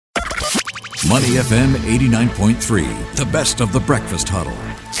Money FM 89.3, the best of the breakfast huddle.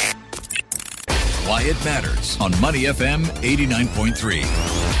 Why it matters on Money FM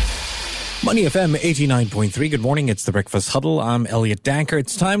 89.3. Money FM 89.3. Good morning. It's the Breakfast Huddle. I'm Elliot Danker.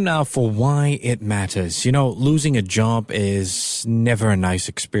 It's time now for Why It Matters. You know, losing a job is never a nice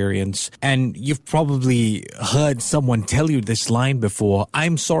experience. And you've probably heard someone tell you this line before.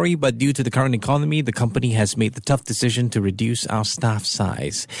 I'm sorry, but due to the current economy, the company has made the tough decision to reduce our staff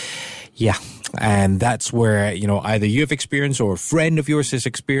size. Yeah. And that's where, you know, either you've experienced or a friend of yours has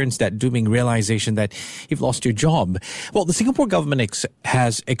experienced that dooming realization that you've lost your job. Well, the Singapore government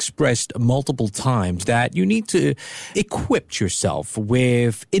has expressed multiple times that you need to equip yourself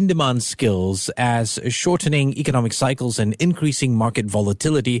with in-demand skills as shortening economic cycles and increasing market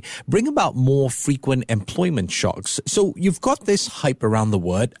volatility bring about more frequent employment shocks. So you've got this hype around the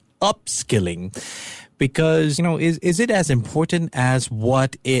word upskilling. Because, you know, is it as important as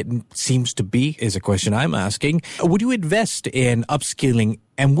what it seems to be, is a question I'm asking. Would you invest in upskilling,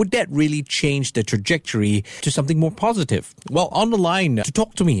 and would that really change the trajectory to something more positive? Well, on the line to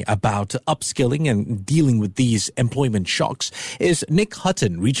talk to me about upskilling and dealing with these employment shocks is Nick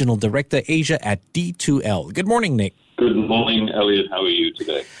Hutton, Regional Director, Asia at D2L. Good morning, Nick. Good morning, Elliot. How are you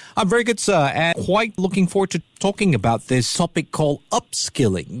today? I'm very good, sir, and quite looking forward to talking about this topic called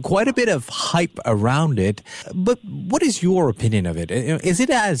upskilling. Quite a bit of hype around it, but what is your opinion of it? Is it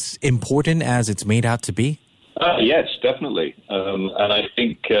as important as it's made out to be? Yes, definitely. And I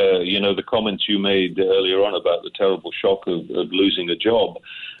think, the comments you made earlier on about the terrible shock of losing a job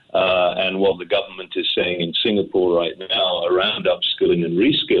and what the government is saying in Singapore right now around upskilling and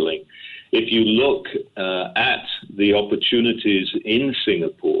reskilling. If you look at the opportunities in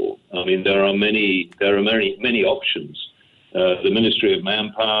Singapore, I mean, there are many options. The Ministry of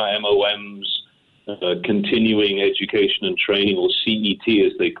Manpower, MOM's, Continuing Education and Training, or CET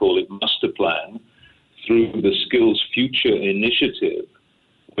as they call it, Master Plan, through the Skills Future Initiative,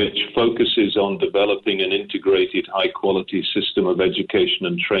 which focuses on developing an integrated high-quality system of education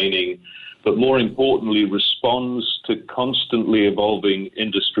and training, but more importantly, responds to constantly evolving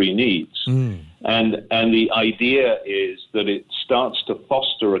industry needs. And the idea is that it starts to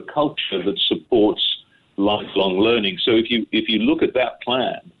foster a culture that supports lifelong learning. So if you look at that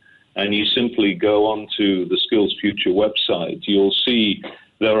plan and you simply go onto the Skills Future website, you'll see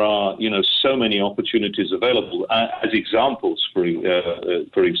there are, so many opportunities available. As examples, for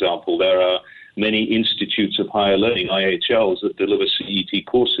example, there are many institutes of higher learning, IHLs, that deliver CET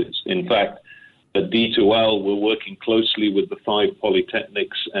courses. In fact, at D2L, we're working closely with the 5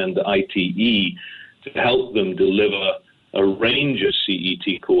 polytechnics and ITE to help them deliver a range of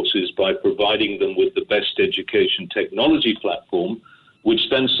CET courses by providing them with the best education technology platform, which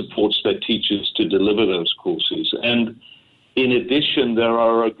then supports their teachers to deliver those courses. And in addition, there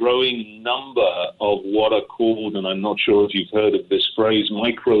are a growing number of what are called, and I'm not sure if you've heard of this phrase,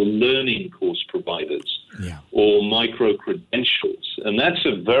 micro-learning course providers or micro-credentials. And that's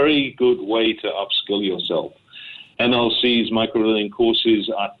a very good way to upskill yourself. MLC's micro-learning courses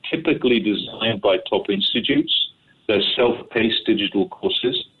are typically designed by top institutes. They're self-paced digital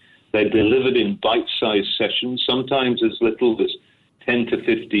courses. They're delivered in bite-sized sessions, sometimes as little as 10 to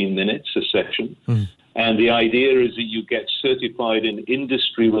 15 minutes a session. And the idea is that you get certified in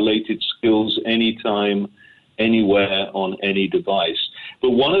industry-related skills anytime, anywhere, on any device. But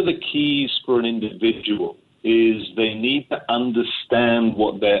one of the keys for an individual is they need to understand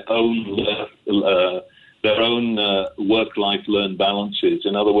what their own work-life learn balance is.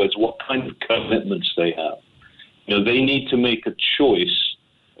 In other words, what kind of commitments they have. They need to make a choice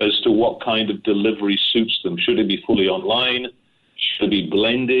as to what kind of delivery suits them. Should it be fully online? Should it be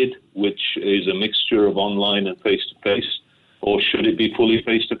blended, which is a mixture of online and face-to-face, or should it be fully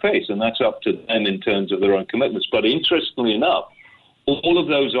face-to-face? And that's up to them in terms of their own commitments. But interestingly enough, all of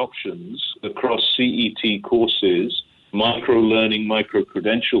those options across CET courses, micro-learning,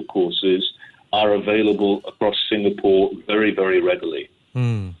 micro-credential courses, are available across Singapore very, very readily.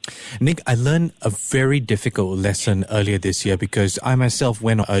 Nick, I learned a very difficult lesson earlier this year because I myself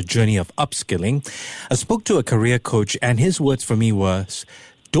went on a journey of upskilling. I spoke to a career coach and his words for me was,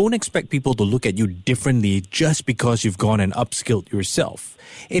 don't expect people to look at you differently just because you've gone and upskilled yourself.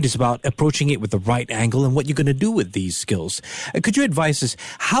 It is about approaching it with the right angle and what you're going to do with these skills. Could you advise us,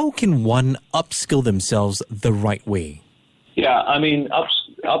 how can one upskill themselves the right way? Yeah, I mean,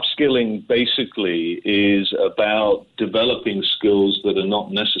 upskilling basically is about developing skills that are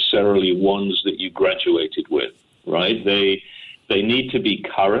not necessarily ones that you graduated with, right? They need to be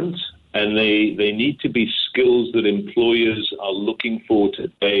current, and they need to be skills that employers are looking for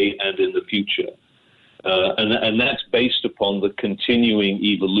today and in the future. And that's based upon the continuing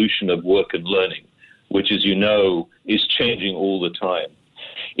evolution of work and learning, which, as you know, is changing all the time.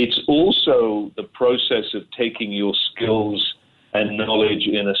 It's also the process of taking your skills and knowledge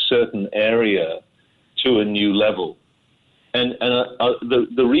in a certain area to a new level. And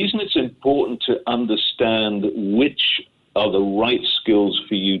the reason it's important to understand which are the right skills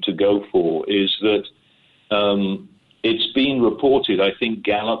for you to go for is that it's been reported, I think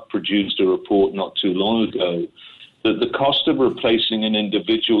Gallup produced a report not too long ago, that the cost of replacing an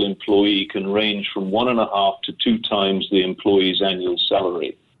individual employee can range from 1.5 to 2 times the employee's annual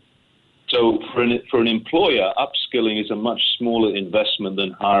salary. So for an employer, upskilling is a much smaller investment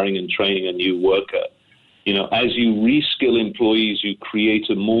than hiring and training a new worker. You know, as you reskill employees, you create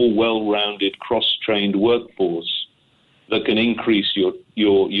a more well-rounded, cross-trained workforce that can increase your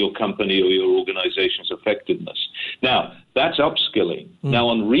company or your organization's effectiveness. Now, that's upskilling. Now,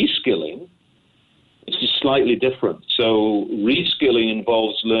 on reskilling, it's slightly different. So reskilling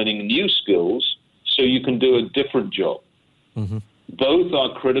involves learning new skills so you can do a different job. Mm-hmm. Both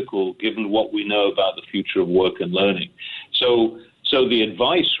are critical given what we know about the future of work and learning. So the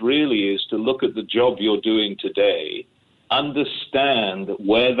advice really is to look at the job you're doing today, understand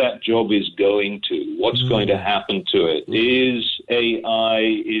where that job is going to, what's going to happen to it. Is AI,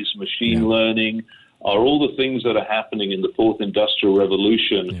 is machine learning, are all the things that are happening in the fourth industrial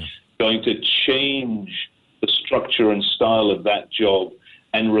revolution going to change the structure and style of that job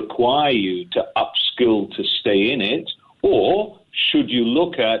and require you to upskill to stay in it? Or should you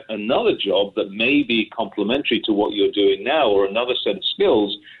look at another job that may be complementary to what you're doing now or another set of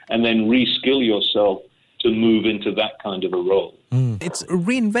skills and then reskill yourself to move into that kind of a role? It's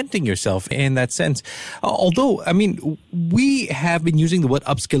reinventing yourself in that sense. Although, I mean, we have been using the word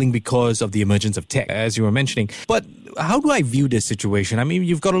upskilling because of the emergence of tech, as you were mentioning. But how do I view this situation? I mean,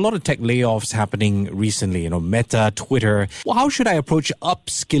 you've got a lot of tech layoffs happening recently, Meta, Twitter. Well, how should I approach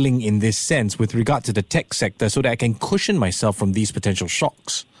upskilling in this sense with regard to the tech sector so that I can cushion myself from these potential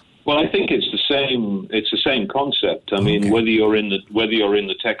shocks? Well, I think it's the same. It's the same concept. I mean, whether you're in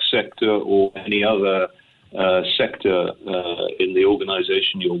the tech sector or any other sector in the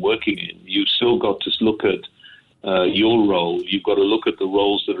organization you're working in, you've still got to look at your role. You've got to look at the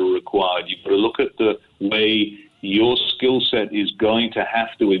roles that are required. You've got to look at the way your skill set is going to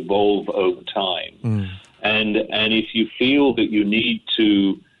have to evolve over time. And if you feel that you need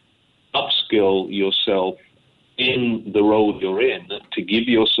to upskill yourself in the role you're in to give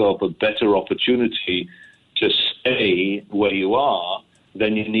yourself a better opportunity to stay where you are,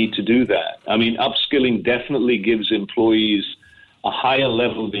 then you need to do that. I mean, upskilling definitely gives employees a higher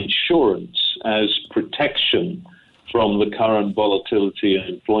level of insurance as protection from the current volatility and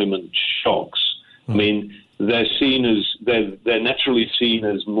employment shocks. I mean, they're naturally seen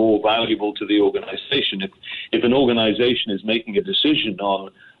as more valuable to the organization. If an organization is making a decision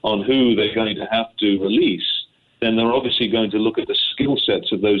on who they're going to have to release, then they're obviously going to look at the skill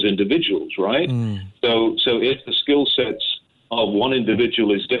sets of those individuals, right? So if the skill sets of one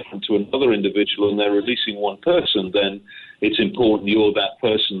individual is different to another individual and they're releasing one person, then it's important you're that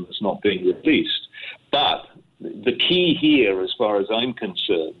person that's not being released. But the key here, as far as I'm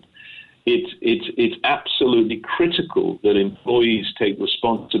concerned, it's absolutely critical that employees take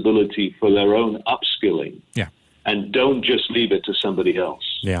responsibility for their own upskilling and don't just leave it to somebody else.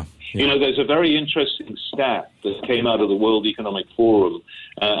 You know, there's a very interesting stat that came out of the World Economic Forum,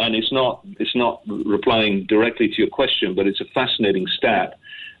 and it's not replying directly to your question, but it's a fascinating stat.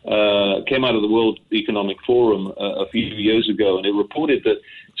 Came out of the World Economic Forum a few years ago, and it reported that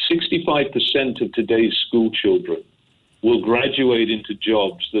 65% of today's school children will graduate into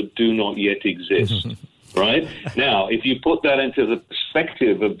jobs that do not yet exist. Right? Now, if you put that into the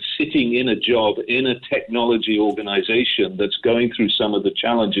perspective of sitting in a job in a technology organization that's going through some of the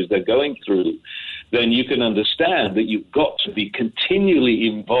challenges they're going through, then you can understand that you've got to be continually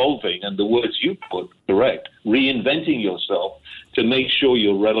evolving, and the words you put, correct, reinventing yourself to make sure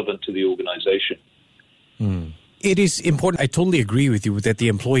you're relevant to the organization. It is important. I totally agree with you that the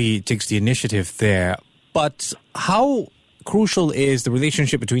employee takes the initiative there. But how crucial is the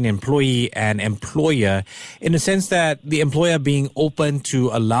relationship between employee and employer in the sense that the employer being open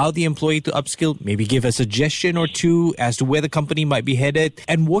to allow the employee to upskill, maybe give a suggestion or two as to where the company might be headed,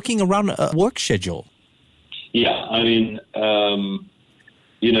 and working around a work schedule? Yeah, I mean, the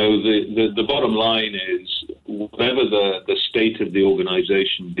bottom line is whatever the state of the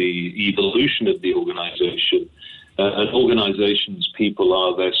organization, the evolution of the organization, an organization's people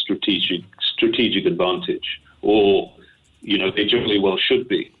are their strategic advantage, or they generally well should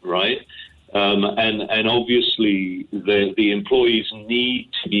be, right? And obviously, the employees need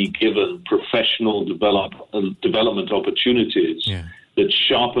to be given professional development opportunities that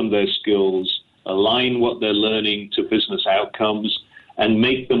sharpen their skills, align what they're learning to business outcomes, and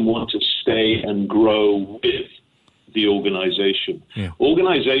make them want to stay and grow with the organization.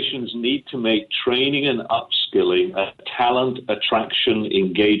 Organizations need to make training and upskilling a talent attraction,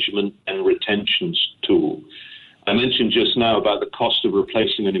 engagement, and retention tool. I mentioned just now about the cost of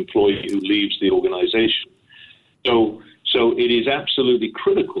replacing an employee who leaves the organization. So it is absolutely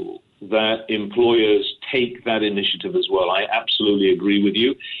critical that employers take that initiative as well. I absolutely agree with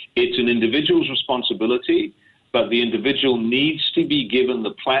you. It's an individual's responsibility, but the individual needs to be given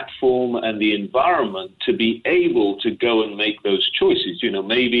the platform and the environment to be able to go and make those choices.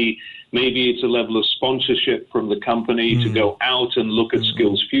 Maybe it's a level of sponsorship from the company to go out and look at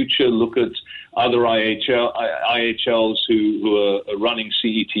Skills Future, look at other IHLs who are running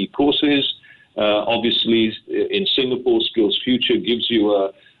CET courses. Obviously, in Singapore, Skills Future gives you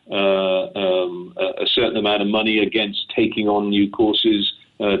a certain amount of money against taking on new courses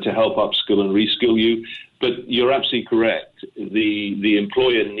to help upskill and reskill you. But you're absolutely correct. The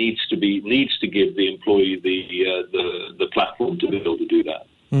employer needs to give the employee the platform to be able to do that.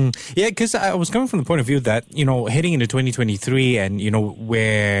 Yeah, because I was coming from the point of view that, heading into 2023 and,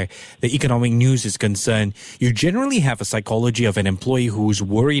 where the economic news is concerned, you generally have a psychology of an employee who's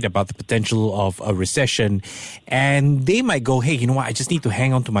worried about the potential of a recession, and they might go, hey, you know what, I just need to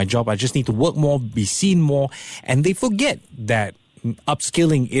hang on to my job. I just need to work more, be seen more. And they forget that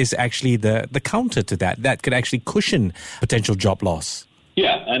upskilling is actually the counter to that. That could actually cushion potential job loss.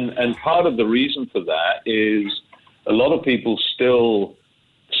 Yeah, and part of the reason for that is a lot of people still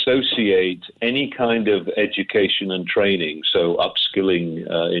associate any kind of education and training, so upskilling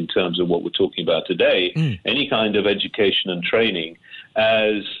in terms of what we're talking about today, any kind of education and training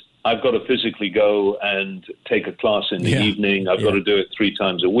as I've got to physically go and take a class in the evening, I've got to do it 3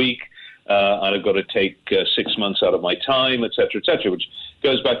 times a week, and I've got to take 6 months out of my time, et cetera, which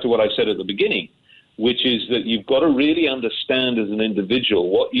goes back to what I said at the beginning, which is that you've got to really understand as an individual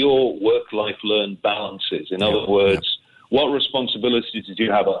what your work-life-learn balance is. In other words, what responsibilities do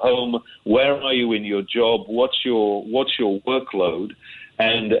you have at home? Where are you in your job? What's your workload?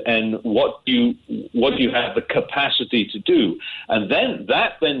 And what you have the capacity to do? And then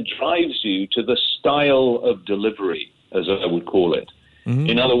that drives you to the style of delivery, as I would call it.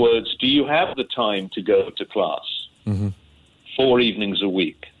 In other words, do you have the time to go to class 4 evenings a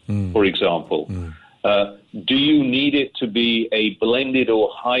week, for example? Do you need it to be a blended or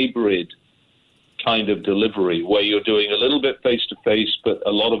hybrid kind of delivery where you're doing a little bit face-to-face, but a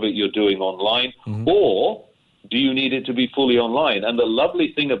lot of it you're doing online? Or do you need it to be fully online? And the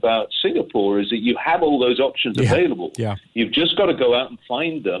lovely thing about Singapore is that you have all those options available. You've just got to go out and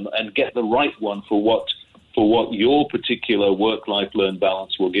find them and get the right one for what your particular work-life-learn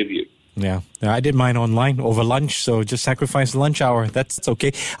balance will give you. Yeah, I did mine online over lunch, so just sacrifice the lunch hour. That's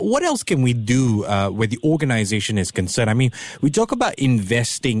okay. What else can we do where the organization is concerned? I mean, we talk about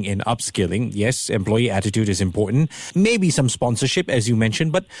investing in upskilling. Yes, employee attitude is important. Maybe some sponsorship, as you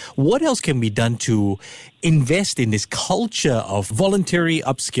mentioned. But what else can be done to invest in this culture of voluntary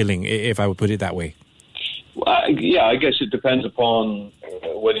upskilling, if I would put it that way? Well, I guess it depends upon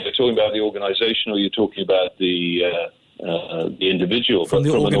whether you're talking about the organization or you're talking about the individual. From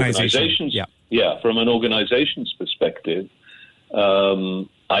the organization. From an organization's perspective,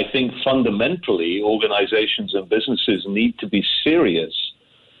 I think fundamentally organizations and businesses need to be serious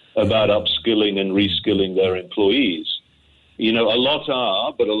about upskilling and reskilling their employees. A lot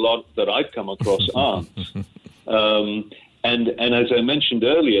are, but a lot that I've come across aren't. And as I mentioned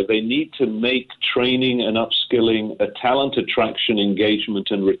earlier, they need to make training and upskilling a talent attraction, engagement,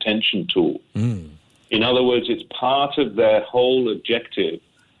 and retention tool. In other words, it's part of their whole objective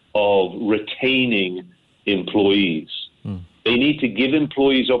of retaining employees. They need to give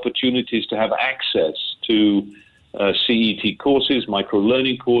employees opportunities to have access to CET courses,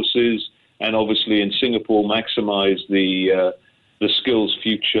 micro-learning courses, and obviously in Singapore maximize the Skills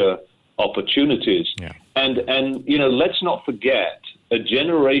Future opportunities. And let's not forget, a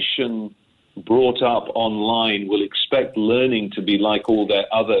generation brought up online will expect learning to be like all their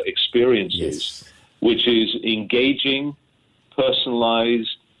other experiences, which is engaging,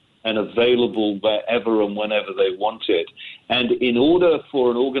 personalized, and available wherever and whenever they want it. And in order for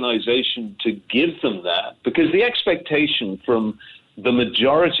an organization to give them that, because the expectation from the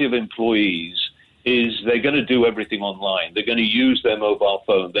majority of employees is they're going to do everything online. They're going to use their mobile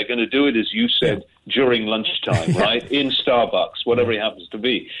phone. They're going to do it, as you said, during lunchtime, right? In Starbucks, whatever it happens to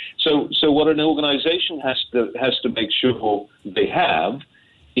be. So what an organization has to make sure they have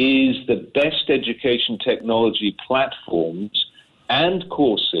is the best education technology platforms and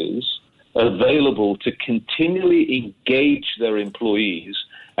courses available to continually engage their employees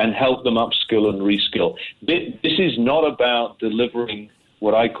and help them upskill and reskill. This is not about delivering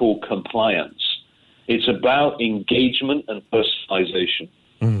what I call compliance. It's about engagement and personalization.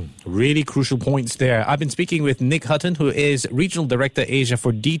 Really crucial points there. I've been speaking with Nick Hutton, who is Regional Director Asia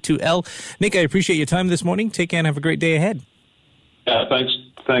for D2L. Nick, I appreciate your time this morning. Take care and have a great day ahead.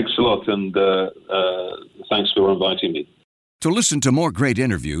 Thanks a lot, and thanks for inviting me. To listen to more great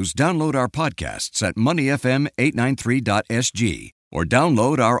interviews, download our podcasts at moneyfm893.sg or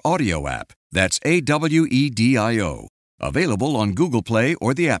download our audio app. That's AWEDIO. Available on Google Play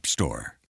or the App Store.